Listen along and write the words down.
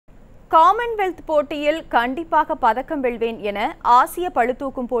Commonwealth போட்டியில் கண்டிப்பாக பதக்கம் வெல்வேன் என ஆசிய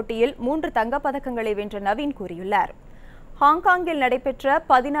பளுதூக்கும் போட்டியில் 3 தங்கப் பதக்கங்களை வென்ற நவீன் கூறியுள்ளார். ஹாங்காங்கில் நடைபெற்ற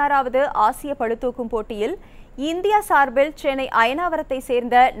 16வது ஆசிய பளுதூக்கும் போட்டியில் இந்தியா சார்பில் சென்னை அயனாவரத்தை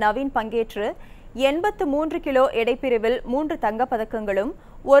சேர்ந்த நவீன் பங்கேற்று 83 கிலோ எடைப்பிரிவில் 3 தங்கப் பதக்கங்களும்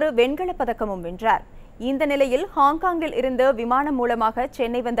 1 வெண்கலப் பதக்கமும் வென்றார். இந்த நிலையில் ஹாங்காங்கில் இருந்து விமானம் மூலமாக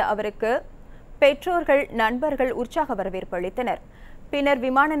சென்னை வந்த அவருக்கு பெற்றோர்கள், நண்பர்கள் உற்சாக வரவேற்பு அளித்தனர். பின்னர்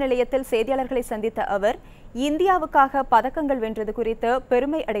விமான நிலையத்தில் செய்தியாளர்களை சந்தித்த அவர் இந்தியாவுக்காக பதக்கங்கள் வென்றது குறித்து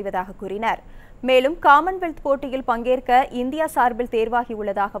பெருமை அடைவதாக கூறினார். மேலும் காமன்வெல்த் போட்டியில் பங்கேற்க இந்தியா சார்பில்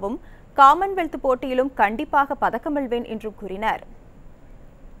தேர்வாகியுள்ளதாகவும் காமன்வெல்த் போட்டியிலும் கண்டிப்பாக பதக்கம் வெல்வேன் என்றும் கூறினார்.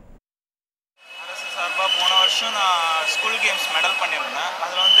 அரசு சார்பாக போன வருஷம் நான் ஸ்கூல் கேம்ஸ் மெடல் பண்ணியிருந்தேன்.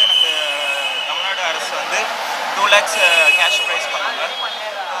 அதில் எனக்கு தமிழ்நாடு அரசு 2 lakhs கேஷ் ப்ரைஸ் பண்ணாங்க.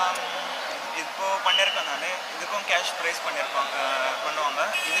 இப்போது பண்ணியிருக்கேன். நான் இதுக்கும் கேஷ் ப்ரைஸ் பண்ணுவாங்க.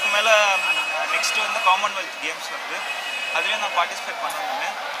 இதுக்கு மேலே நெக்ஸ்ட் காமன்வெல்த் கேம்ஸ் வருது. அதுலேயும் நான் பார்ட்டிசிபேட்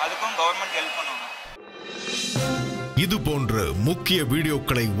பண்ணுவேன். அதுக்கும் கவர்மெண்ட் ஹெல்ப் பண்ணுவாங்க. இது போன்ற முக்கிய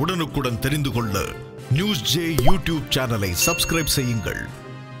வீடியோக்களை உடனுக்குடன் தெரிந்து கொள்ள NewsJ யூடியூப் சேனலை சப்ஸ்கிரைப் செய்யுங்கள்.